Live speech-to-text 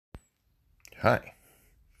Hi,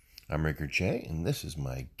 I'm Rigger J, and this is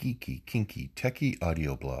my geeky, kinky, techie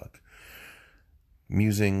audio blog.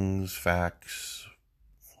 Musings, facts,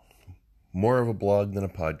 more of a blog than a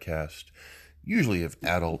podcast, usually of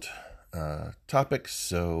adult topics,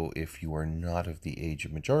 so if you are not of the age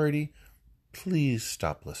of majority, please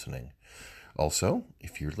stop listening. Also,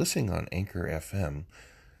 if you're listening on Anchor FM,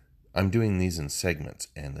 I'm doing these in segments,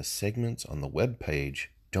 and the segments on the web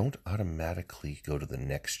page don't automatically go to the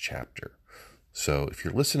next chapter. So if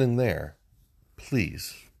you're listening there,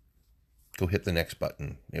 please go hit the next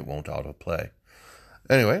button. It won't autoplay.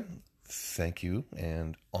 Anyway, thank you,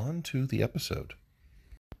 and on to the episode.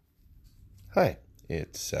 Hi,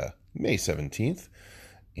 it's May 17th,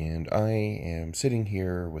 and I am sitting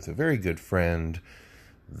here with a very good friend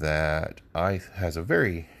that has a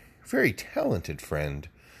very, very talented friend,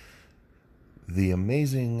 the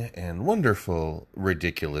amazing and wonderful,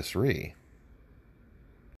 ridiculous Ree.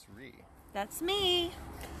 That's me.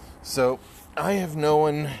 So, I have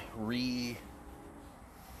known Ree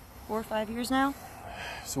 4 or 5 years now.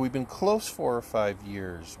 So we've been close 4 or 5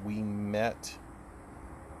 years.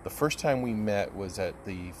 The first time we met was at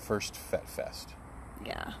the first Fet Fest.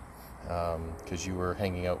 Yeah. Because you were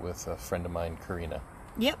hanging out with a friend of mine, Karina.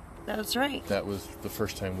 Yep, that's right. That was the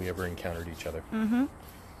first time we ever encountered each other. Mm-hmm.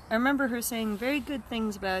 I remember her saying very good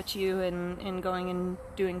things about you and going and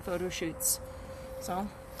doing photo shoots. So...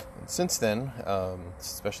 And since then,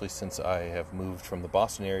 especially since I have moved from the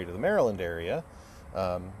Boston area to the Maryland area,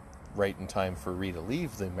 right in time for Ree to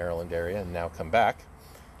leave the Maryland area and now come back.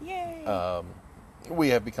 Yay! We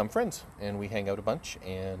have become friends, and we hang out a bunch,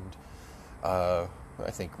 and I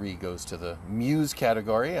think Ree goes to the muse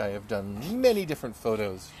category. I have done many different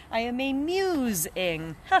photos. I am a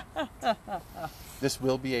musing. This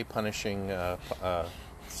will be a punishing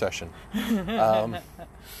session.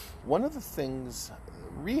 One of the things...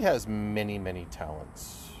 Ree has many, many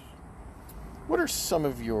talents. What are some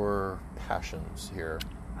of your passions here?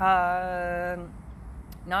 Not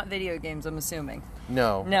video games, I'm assuming.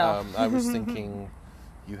 No. I was thinking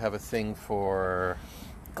you have a thing for...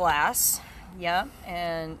 Glass, yeah.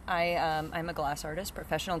 And I'm a glass artist,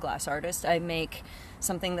 professional glass artist. I make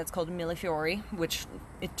something that's called millefiori, which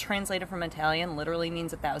it translated from Italian literally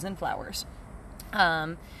means 1,000 flowers.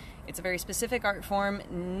 It's a very specific art form.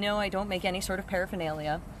 No, I don't make any sort of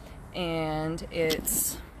paraphernalia, and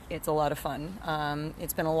it's a lot of fun.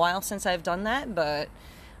 It's been a while since I've done that, but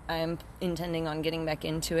I'm intending on getting back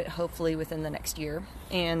into it, hopefully within the next year.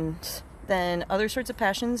 And then other sorts of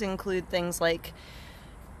passions include things like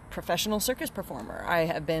professional circus performer. I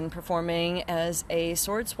have been performing as a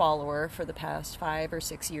sword swallower for the past 5 or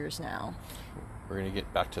 6 years now. We're going to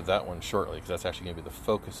get back to that one shortly, because that's actually going to be the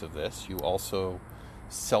focus of this. You also...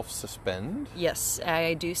 self-suspend? Yes,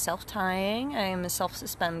 I do self-tying. I am a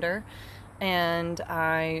self-suspender, and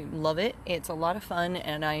I love it. It's a lot of fun,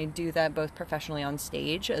 and I do that both professionally on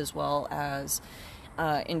stage as well as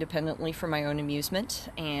independently for my own amusement.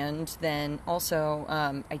 And then also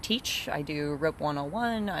I teach. I do Rope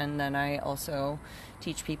 101, and then I also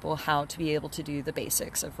teach people how to be able to do the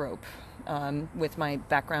basics of rope with my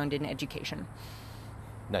background in education.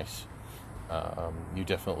 Nice. You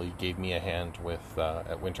definitely gave me a hand with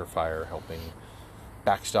at Winterfire, helping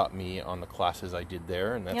backstop me on the classes I did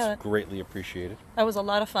there, and that's greatly appreciated. That was a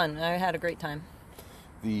lot of fun. I had a great time.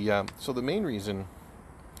 So the main reason,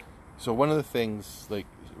 one of the things, like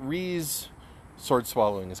Ree's sword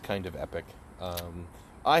swallowing is kind of epic.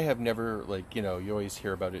 I have never, you always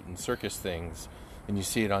hear about it in circus things, and you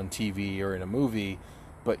see it on TV or in a movie,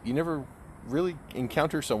 but you never really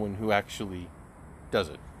encounter someone who actually does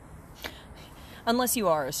it. Unless you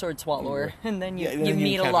are a sword swallower, and then you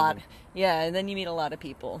meet a lot. Yeah, and then you meet a lot of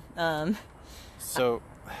people. So,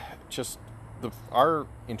 our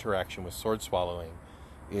interaction with sword swallowing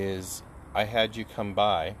is I had you come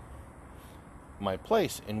by my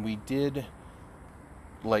place, and we did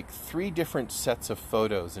 3 different sets of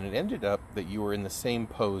photos, and it ended up that you were in the same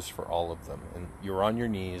pose for all of them, and you were on your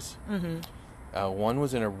knees. Mm-hmm. One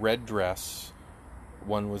was in a red dress,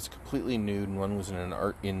 one was completely nude, and one was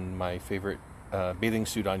in my favorite bathing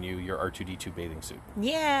suit on you, your R2-D2 bathing suit.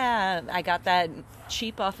 Yeah, I got that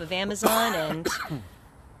cheap off of Amazon,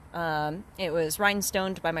 and it was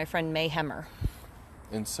rhinestoned by my friend May Hemmer.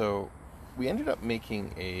 And so we ended up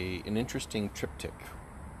making an interesting triptych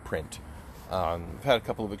print. We've had a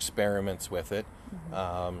couple of experiments with it,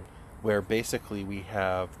 where basically we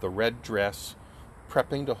have the red dress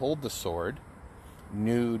prepping to hold the sword,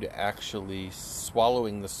 nude actually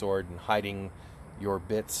swallowing the sword and hiding your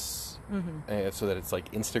bits so that it's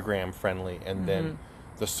Instagram friendly, and then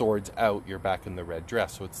the sword's out, you're back in the red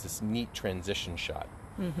dress. So it's this neat transition shot.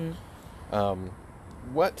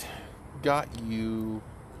 What got you...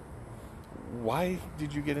 Why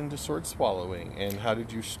did you get into sword swallowing, and how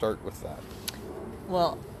did you start with that?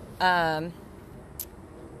 Well,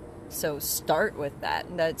 so start with that.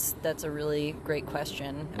 That's a really great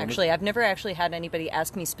question. Actually, I've never actually had anybody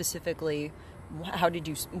ask me specifically, why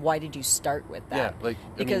did you start with that? Yeah,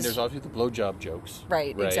 because there's obviously the blowjob jokes.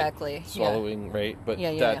 Right, exactly. Swallowing, right? But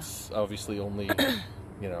Yeah. that's obviously only,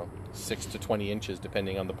 6 to 20 inches,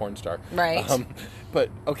 depending on the porn star. Right. But,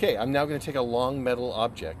 okay, I'm now going to take a long metal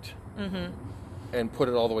object and put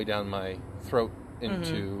it all the way down my throat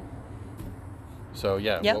into... So,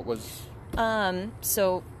 what was...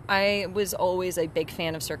 So I was always a big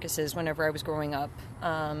fan of circuses whenever I was growing up.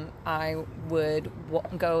 I would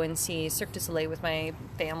go and see Cirque du Soleil with my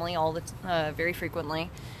family very frequently,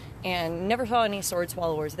 and never saw any sword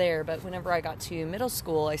swallowers there. But whenever I got to middle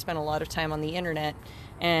school, I spent a lot of time on the internet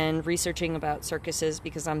and researching about circuses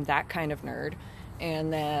because I'm that kind of nerd.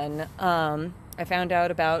 And then I found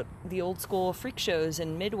out about the old school freak shows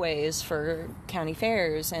and midways for county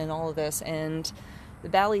fairs and all of this, and the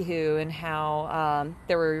ballyhoo, and how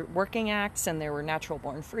there were working acts and there were natural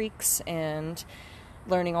born freaks, and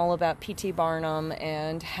learning all about P.T. Barnum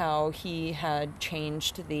and how he had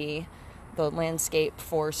changed the landscape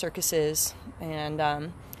for circuses. And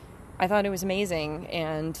I thought it was amazing,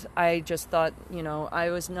 and I just thought, I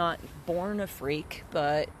was not born a freak,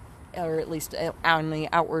 or at least on the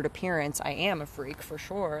outward appearance, I am a freak for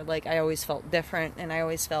sure. Like, I always felt different, and I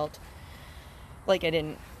always felt like I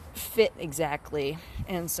didn't fit exactly.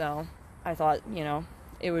 And so I thought,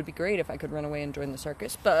 it would be great if I could run away and join the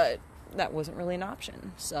circus, but that wasn't really an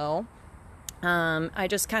option. So I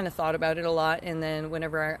just kind of thought about it a lot. And then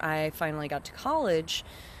whenever I finally got to college,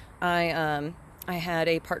 I had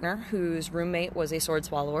a partner whose roommate was a sword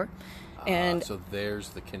swallower. And so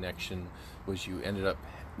there's the connection, was you ended up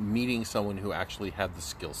meeting someone who actually had the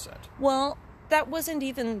skill set. Well, that wasn't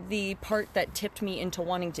even the part that tipped me into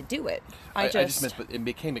wanting to do it. I just meant, but it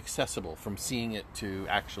became accessible from seeing it to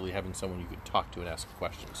actually having someone you could talk to and ask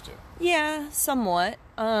questions to. Yeah, somewhat.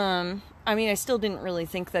 I still didn't really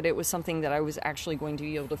think that it was something that I was actually going to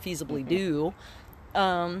be able to feasibly do.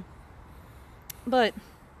 But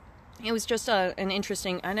it was just an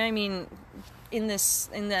interesting, and in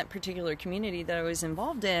that particular community that I was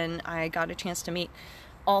involved in, I got a chance to meet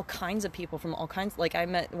all kinds of people from all kinds. Like, I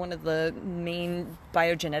met one of the main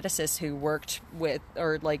biogeneticists who worked with,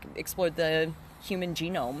 or explored the human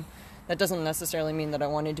genome. That doesn't necessarily mean that I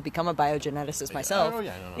wanted to become a biogeneticist myself. Oh,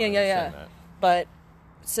 yeah, no, yeah. But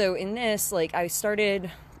so in this, I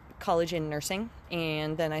started college in nursing,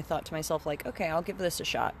 and then I thought to myself, okay, I'll give this a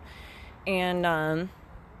shot, and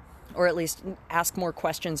or at least ask more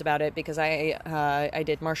questions about it, because I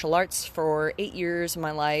did martial arts for 8 years of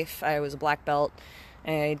my life. I was a black belt.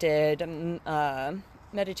 I did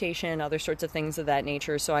meditation, other sorts of things of that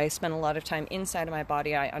nature. So I spent a lot of time inside of my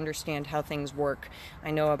body. I understand how things work. I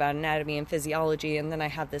know about anatomy and physiology. And then I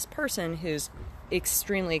have this person who's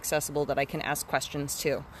extremely accessible that I can ask questions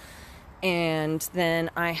to. And then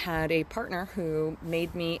I had a partner who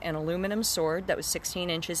made me an aluminum sword that was 16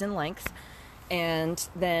 inches in length. And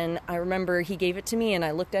then I remember he gave it to me, and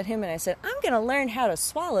I looked at him and I said, I'm going to learn how to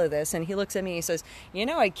swallow this. And he looks at me and he says,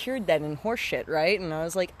 I cured that in horse shit, right? And I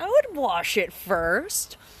was like, I would wash it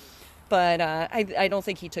first. But I don't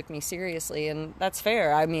think he took me seriously, and that's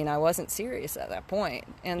fair. I wasn't serious at that point.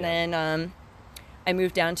 And then I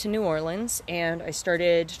moved down to New Orleans, and I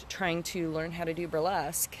started trying to learn how to do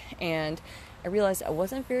burlesque. And I realized I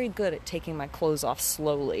wasn't very good at taking my clothes off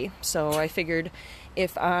slowly. So I figured,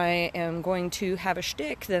 if I am going to have a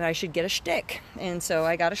shtick, then I should get a shtick. And so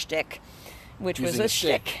I got a shtick, which was a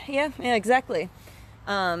shtick. Yeah, exactly.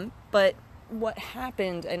 But what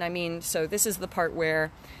happened, and so this is the part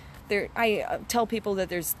where I tell people that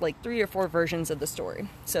there's 3 or 4 versions of the story.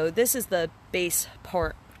 So this is the base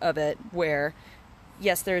part of it, where,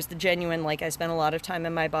 yes, there's the genuine, I spent a lot of time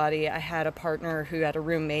in my body. I had a partner who had a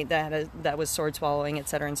roommate that was sword swallowing,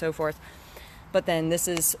 etc. and so forth. But then this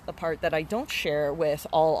is a part that I don't share with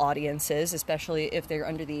all audiences, especially if they're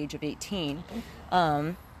under the age of 18.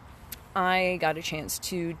 I got a chance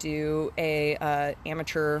to do a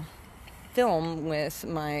amateur film with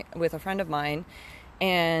a friend of mine,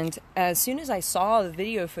 and as soon as I saw the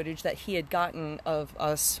video footage that he had gotten of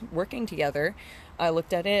us working together, I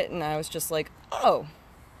looked at it and I was just like, oh,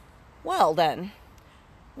 well then,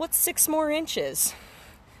 what's 6 more inches?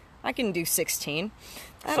 I can do 16.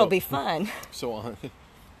 That'll be fun. So,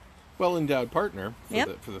 well-endowed partner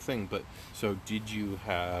for the thing. But so, did you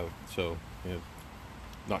have? So,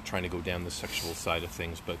 not trying to go down the sexual side of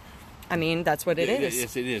things, but that's what it is.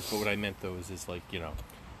 Yes, it is. But what I meant though is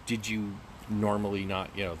did you normally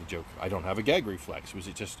not, the joke, I don't have a gag reflex? Was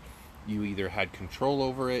it just you either had control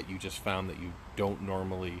over it, you just found that you don't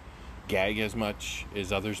normally gag as much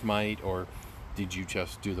as others might, or did you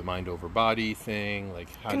just do the mind over body thing? Like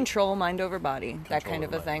control mind over body, that kind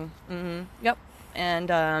of a thing. Mm-hmm. Yep.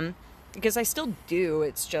 And because I still do,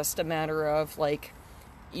 it's just a matter of like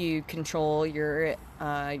you control your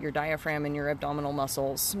diaphragm and your abdominal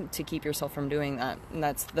muscles to keep yourself from doing that.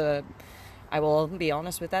 And I will be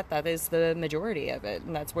honest with that is the majority of it.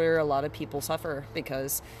 And that's where a lot of people suffer,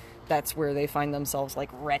 because that's where they find themselves like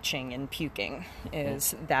retching and puking,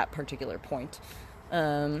 is that particular point.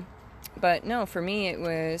 But no, for me it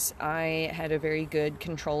was, I had a very good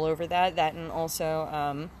control over that. And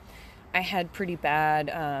also I had pretty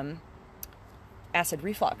bad acid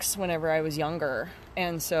reflux whenever I was younger.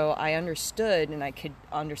 And so I understood, and I could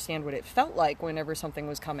understand what it felt like whenever something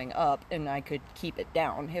was coming up, and I could keep it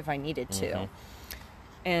down if I needed to.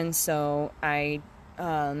 And so I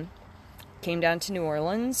came down to New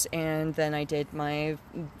Orleans, and then I did my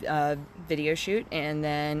video shoot, and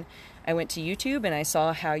then I went to YouTube, and I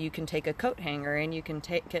saw how you can take a coat hanger, and you can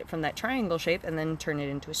take it from that triangle shape and then turn it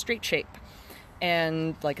into a straight shape,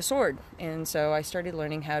 and like a sword. And so I started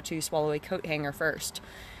learning how to swallow a coat hanger first.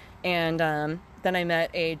 And then I met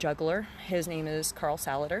a juggler. His name is Carl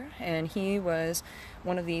Salader, and he was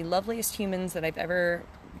one of the loveliest humans that I've ever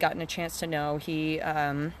gotten a chance to know.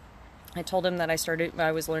 I told him that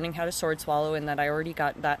I was learning how to sword swallow, and that I already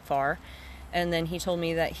got that far. And then he told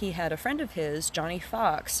me that he had a friend of his, Johnny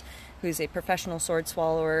Fox, who's a professional sword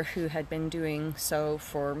swallower who had been doing so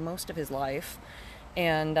for most of his life,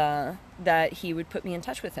 and that he would put me in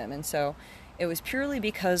touch with him. And so it was purely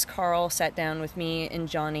because Carl sat down with me and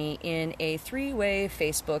Johnny in a 3-way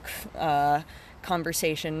Facebook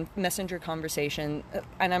messenger conversation,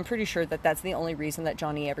 and I'm pretty sure that that's the only reason that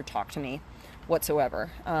Johnny ever talked to me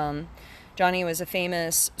whatsoever. Johnny was a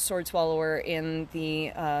famous sword swallower in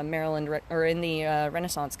the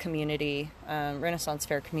Renaissance community, Renaissance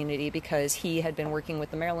Fair community, because he had been working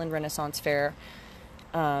with the Maryland Renaissance Fair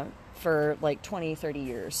for like 20-30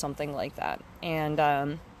 years, something like that.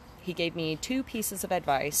 And he gave me 2 pieces of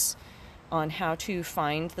advice on how to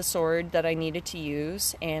find the sword that I needed to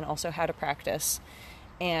use, and also how to practice.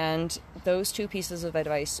 And those 2 pieces of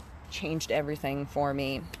advice changed everything for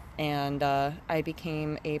me. And I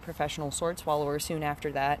became a professional sword swallower soon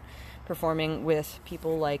after that, performing with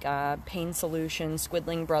people like Pain Solution,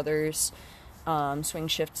 Squidling Brothers, Swing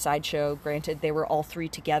Shift Sideshow. Granted, they were all 3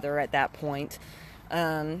 together at that point.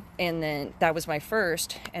 And then that was my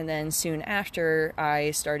first. And then soon after,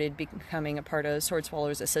 I started becoming a part of Sword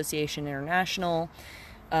Swallowers Association International.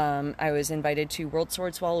 I was invited to World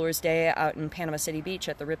Sword Swallowers Day out in Panama City Beach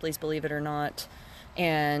at the Ripley's, believe it or not.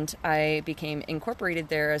 And I became incorporated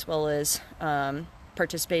there, as well as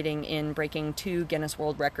participating in breaking 2 Guinness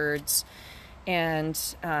World Records. And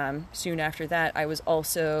soon after that, I was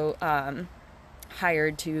also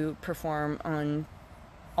hired to perform on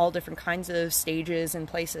all different kinds of stages and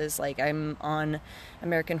places. Like, I'm on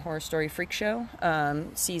American Horror Story Freak Show,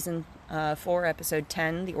 season 4, episode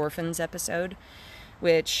 10, the Orphans episode,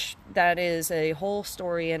 which that is a whole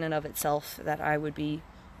story in and of itself that I would be...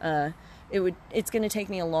 it's going to take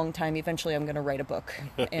me a long time. Eventually I'm going to write a book,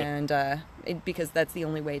 and because that's the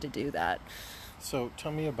only way to do that. So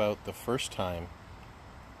tell me about the first time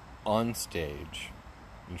on stage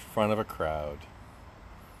in front of a crowd.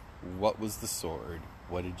 What was the sword?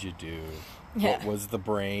 What did you do? Yeah. What was the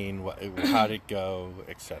brain? How did it go?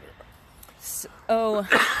 Etc.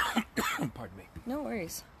 Pardon me. No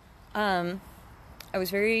worries. I was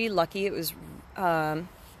very lucky. It was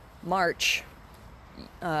March,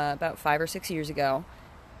 about 5 or 6 years ago,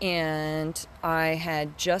 and I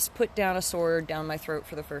had just put down a sword down my throat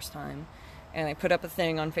for the first time, and I put up a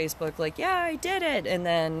thing on Facebook like, yeah, I did it. And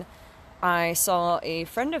then I saw a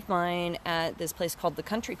friend of mine at this place called the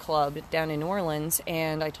Country Club down in New Orleans,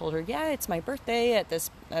 and I told her, yeah, it's my birthday at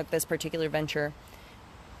this particular venture.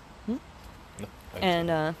 No,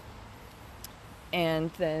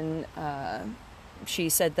 and then she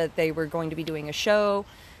said that they were going to be doing a show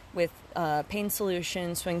with Pain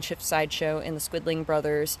Solution, Swing Shift Sideshow, and the Squidling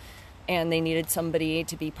Brothers, and they needed somebody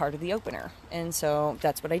to be part of the opener. And so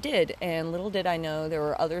that's what I did. And little did I know there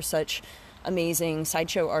were other such amazing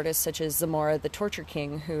sideshow artists, such as Zamora the Torture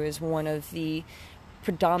King, who is one of the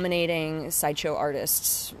predominating sideshow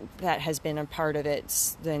artists that has been a part of it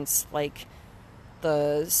since, like,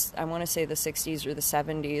 I want to say the 60s or the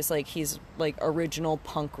 70s. Like, he's like original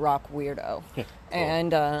punk rock weirdo. Cool.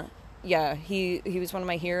 And yeah, he was one of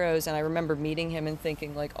my heroes, and I remember meeting him and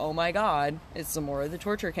thinking, like, oh my god, it's Zamora the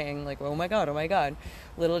Torture King. Like, oh my god, oh my god.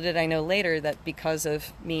 Little did I know later that because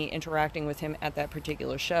of me interacting with him at that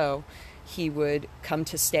particular show, he would come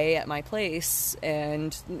to stay at my place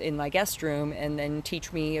and in my guest room and then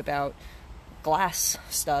teach me about glass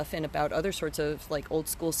stuff and about other sorts of, like, old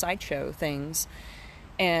school sideshow things.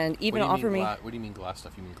 And even offer me... What do you mean glass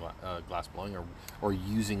stuff? You mean glass blowing or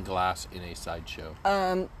using glass in a sideshow?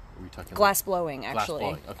 Glass blowing, actually.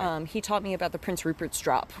 Glass blowing, okay. He taught me about the Prince Rupert's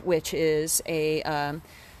drop, which is a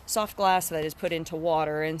soft glass that is put into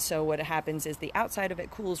water, and so what happens is the outside of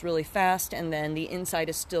it cools really fast, and then the inside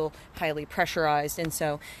is still highly pressurized, and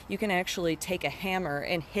so you can actually take a hammer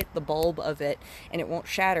and hit the bulb of it, and it won't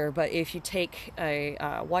shatter, but if you take a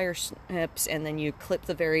wire snips and then you clip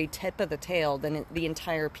the very tip of the tail, then the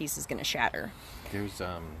entire piece is going to shatter. There's,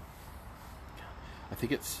 I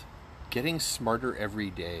think it's Getting Smarter Every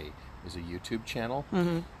Day is a YouTube channel,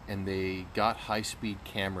 and they got high-speed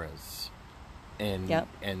cameras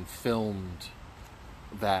and filmed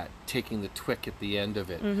that, taking the twick at the end of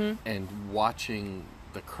it and watching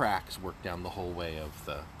the cracks work down the whole way of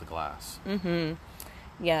the glass.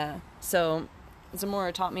 Yeah, so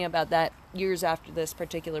Zamora taught me about that years after this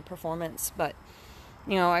particular performance, but,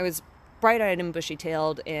 you know, I was bright-eyed and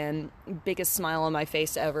bushy-tailed and biggest smile on my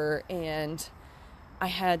face ever, and I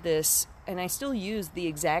had this, and I still use the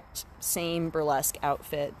exact same burlesque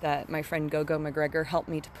outfit that my friend Gogo McGregor helped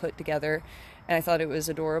me to put together, and I thought it was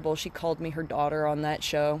adorable. She called me her daughter on that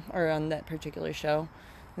show, or on that particular show.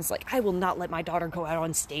 It's like, I will not let my daughter go out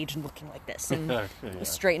on stage looking like this, and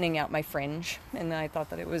straightening out my fringe, and I thought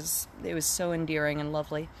that it was so endearing and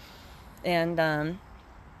lovely. And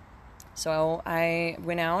so I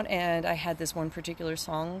went out, and I had this one particular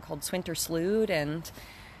song called Swinter Slood, and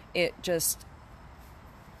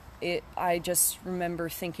I just remember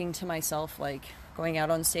thinking to myself, like, going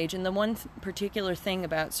out on stage, and the one particular thing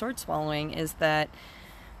about sword swallowing is that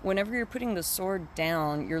whenever you're putting the sword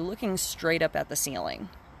down, you're looking straight up at the ceiling,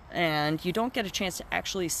 and you don't get a chance to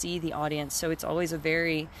actually see the audience, so it's always a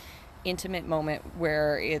very intimate moment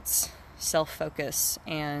where it's self-focus,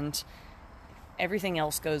 and everything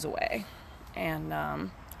else goes away, and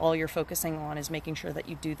all you're focusing on is making sure that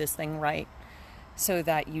you do this thing right, so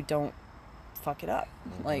that you don't fuck it up.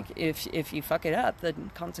 Like, if you fuck it up, the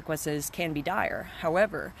consequences can be dire.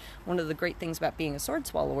 However, one of the great things about being a sword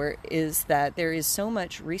swallower is that there is so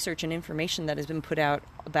much research and information that has been put out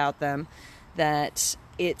about them that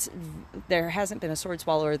there hasn't been a sword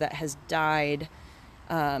swallower that has died,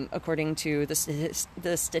 according to the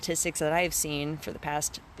statistics that I've seen for the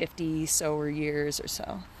past 50 so years or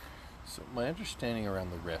so. So my understanding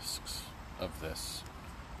around the risks of this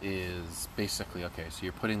is basically, okay, so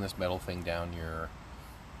you're putting this metal thing down your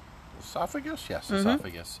esophagus? Yes,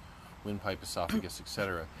 esophagus, windpipe, esophagus,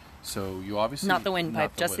 etc. So you obviously... Not the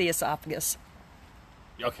windpipe, just the esophagus.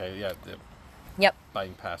 Okay, yeah. Yep.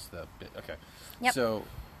 Bypass the bit, okay. Yep. So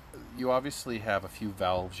you obviously have a few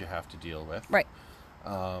valves you have to deal with. Right.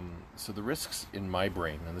 So the risks in my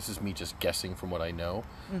brain, and this is me just guessing from what I know,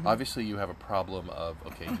 obviously you have a problem of,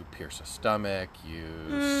 okay, you pierce a stomach, you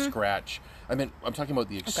scratch. I mean, I'm talking about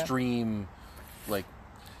the extreme, like,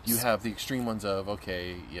 you have the extreme ones of,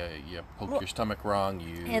 okay, you poke your stomach wrong,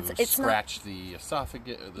 you scratch the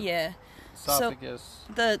esophagus. Esophagus.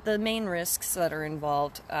 So the main risks that are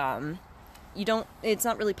involved, it's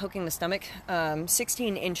not really poking the stomach.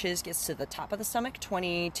 16 inches gets to the top of the stomach,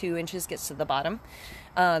 22 inches gets to the bottom.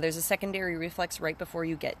 There's a secondary reflex right before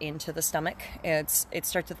you get into the stomach. It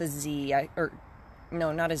starts with a Z,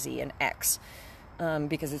 not a Z, an X,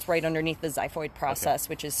 because it's right underneath the xiphoid process,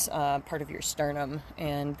 which is part of your sternum.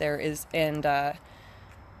 And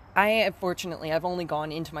I've only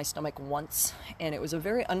gone into my stomach once, and it was a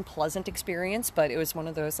very unpleasant experience, but it was one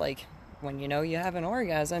of those, like, when you know you have an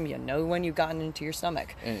orgasm, you know when you've gotten into your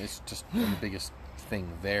stomach. And it's just the biggest thing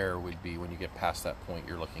there would be when you get past that point,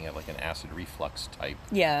 you're looking at like an acid reflux type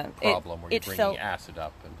problem where you're bringing acid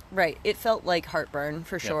up. Right. It felt like heartburn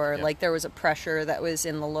for sure. Like there was a pressure that was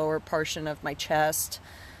in the lower portion of my chest.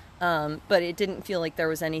 But it didn't feel like there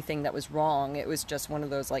was anything that was wrong. It was just one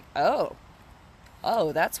of those like, oh,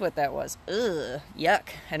 that's what that was. Ugh, yuck.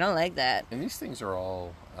 I don't like that. And these things are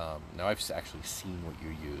all... now, I've actually seen what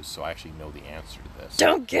you use, so I actually know the answer to this.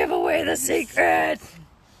 Don't give away the secret!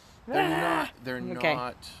 They're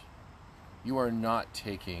not... You are not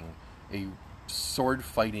taking a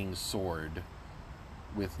sword-fighting sword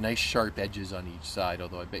with nice sharp edges on each side,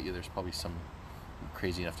 although I bet you there's probably some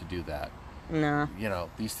crazy enough to do that. No. You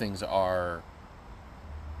know, these things are...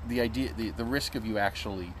 The risk of you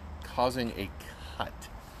actually causing a cut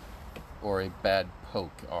or a bad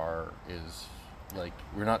poke is like,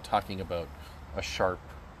 we're not talking about a sharp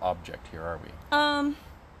object here, are we?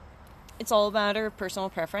 It's all a matter of personal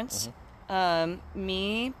preference.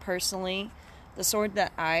 Me personally, the sword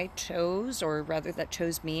that I chose, or rather that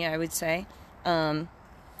chose me, I would say,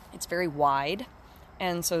 it's very wide,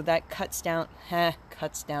 and so that cuts down.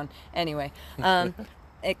 Anyway,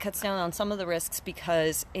 it cuts down on some of the risks,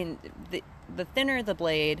 because in the thinner the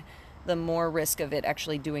blade, the more risk of it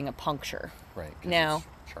actually doing a puncture. Right. Now,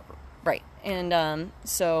 it's sharper. right, and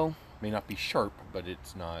so May not be sharp, but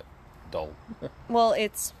it's not dull. well,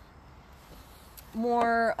 it's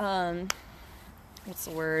more what's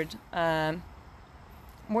the word?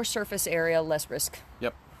 More surface area, less risk.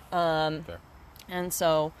 Yep. Fair. And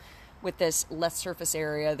so with this less surface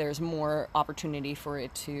area, there's more opportunity for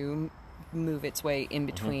it to move its way in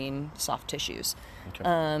between soft tissues. Okay.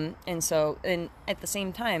 And at the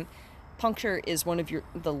same time, puncture is one of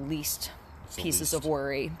the least pieces of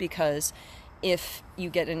worry, because if you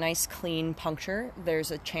get a nice clean puncture,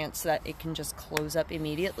 there's a chance that it can just close up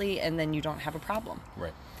immediately, and then you don't have a problem.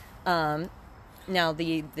 Right. Now,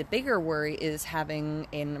 the bigger worry is having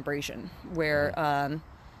an abrasion, where,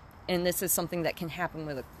 and this is something that can happen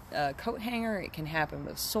with a coat hanger, it can happen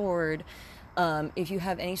with a sword. If you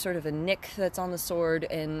have any sort of a nick that's on the sword,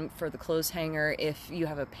 and for the clothes hanger, if you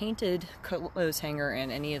have a painted clothes hanger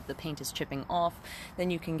and any of the paint is chipping off, then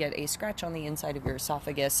you can get a scratch on the inside of your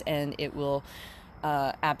esophagus, and it will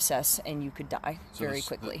abscess, and you could die very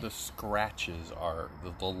quickly. The scratches are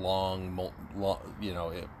the long,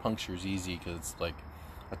 it punctures easy, because it's like,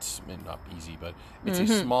 it's not easy, but it's a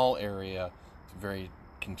small area, it's a very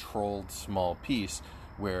controlled small piece,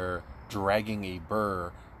 where dragging a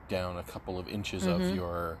burr down a couple of inches of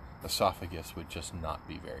your esophagus would just not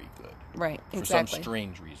be very good. Right, For exactly. some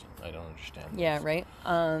strange reason. I don't understand this. Yeah, right.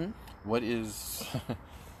 What is...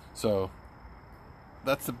 So,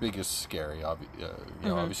 that's the biggest scary.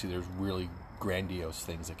 Obviously, there's really grandiose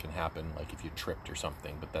things that can happen, like if you tripped or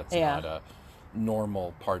something, but that's not a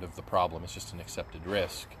normal part of the problem. It's just an accepted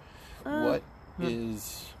risk. What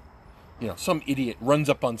is... some idiot runs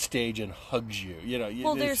up on stage and hugs you.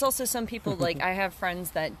 Well, there's also some people, like, I have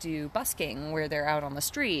friends that do busking, where they're out on the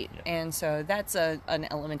street, and so that's an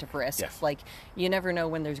element of risk. Yes. Like, you never know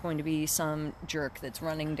when there's going to be some jerk that's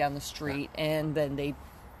running down the street, and then they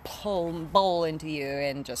bowl into you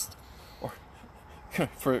and just... Or,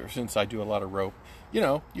 since I do a lot of rope,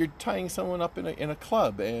 you're tying someone up in a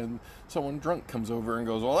club, and someone drunk comes over and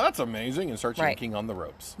goes, "Well, that's amazing," and starts yanking on the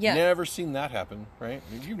ropes. Yeah. Never seen that happen, right?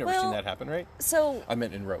 You've never seen that happen, right? So... I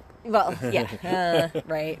meant in rope. Well, yeah.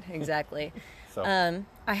 Right, exactly. So.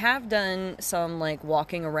 I have done some, like,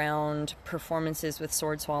 walking around performances with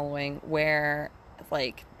sword swallowing, where,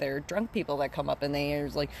 like, there are drunk people that come up and they're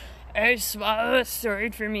like, "Hey, swallow a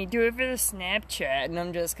sword for me, do it for the Snapchat," and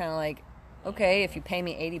I'm just kind of like, okay, if you pay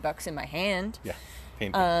me $80 in my hand. Yeah.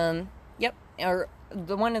 Painful. Yep. Or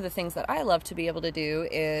one of the things that I love to be able to do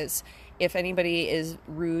is, if anybody is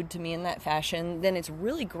rude to me in that fashion, then it's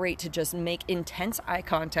really great to just make intense eye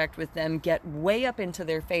contact with them, get way up into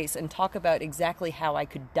their face, and talk about exactly how I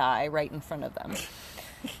could die right in front of them.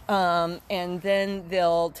 And then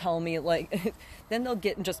they'll tell me, like, then they'll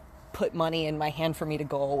get and just put money in my hand for me to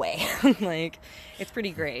go away. Like, it's pretty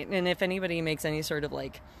great. And if anybody makes any sort of,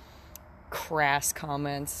 like, crass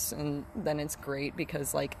comments, and then it's great,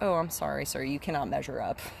 because, like, "Oh, I'm sorry, sir, you cannot measure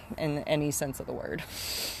up," in any sense of the word.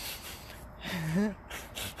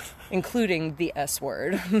 Including the S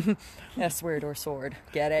word. S word or sword.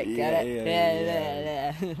 Get it? Get it?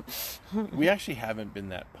 Yeah. We actually haven't been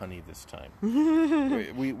that punny this time.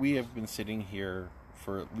 we have been sitting here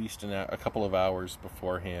for at least a couple of hours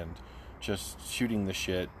beforehand, just shooting the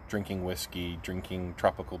shit, drinking whiskey, drinking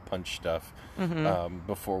tropical punch stuff,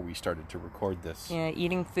 before we started to record this. Yeah,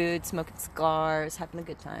 eating food, smoking cigars, having a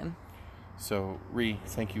good time. So, Ree,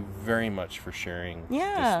 thank you very much for sharing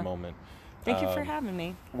this moment. Thank you for having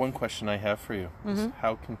me. One question I have for you is,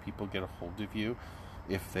 how can people get a hold of you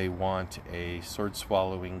if they want a sword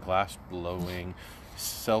swallowing, glass blowing,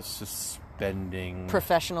 self-suspending...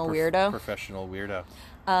 Professional weirdo?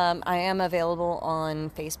 I am available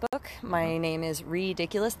on Facebook. My name is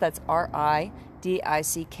Ridiculous. That's Ridickulous.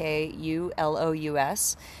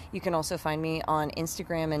 You can also find me on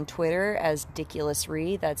Instagram and Twitter as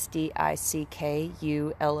Dickulousri. That's Dickulousri.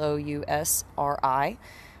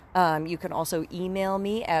 You can also email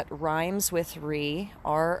me at rhymeswithri,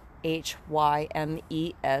 RHYMESWITHRI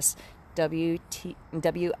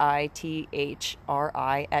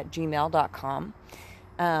 @gmail.com.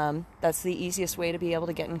 That's the easiest way to be able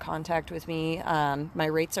to get in contact with me. My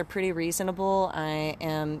rates are pretty reasonable.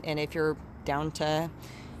 And if you're down to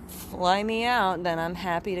fly me out, then I'm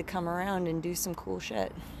happy to come around and do some cool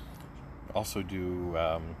shit. Also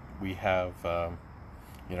we have,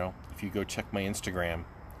 if you go check my Instagram,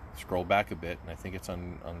 scroll back a bit, and I think it's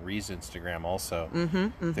on Ree's Instagram also,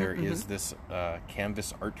 there is this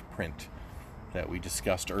canvas art print that we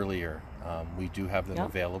discussed earlier. We do have them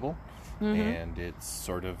available, and it's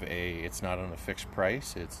sort of it's not on a fixed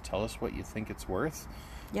price. It's tell us what you think it's worth.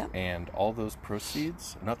 Yep. And all those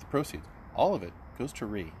proceeds, all of it goes to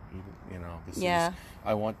Ree. This is,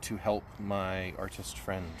 I want to help my artist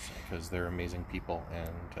friends because they're amazing people,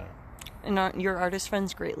 and your artist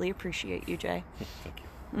friends greatly appreciate you, Jay. Thank you.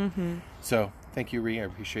 So, thank you, Ree. I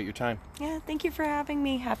appreciate your time. Yeah, thank you for having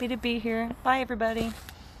me. Happy to be here. Bye, everybody.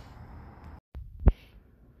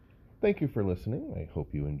 Thank you for listening. I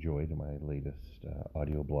hope you enjoyed my latest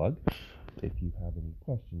audio blog. If you have any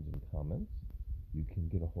questions and comments, you can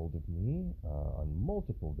get a hold of me on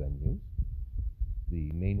multiple venues.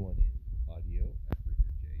 The main one is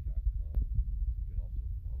audio@riggerj.com. You can also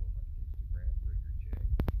follow my Instagram, riggerj.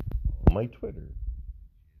 Follow my Twitter,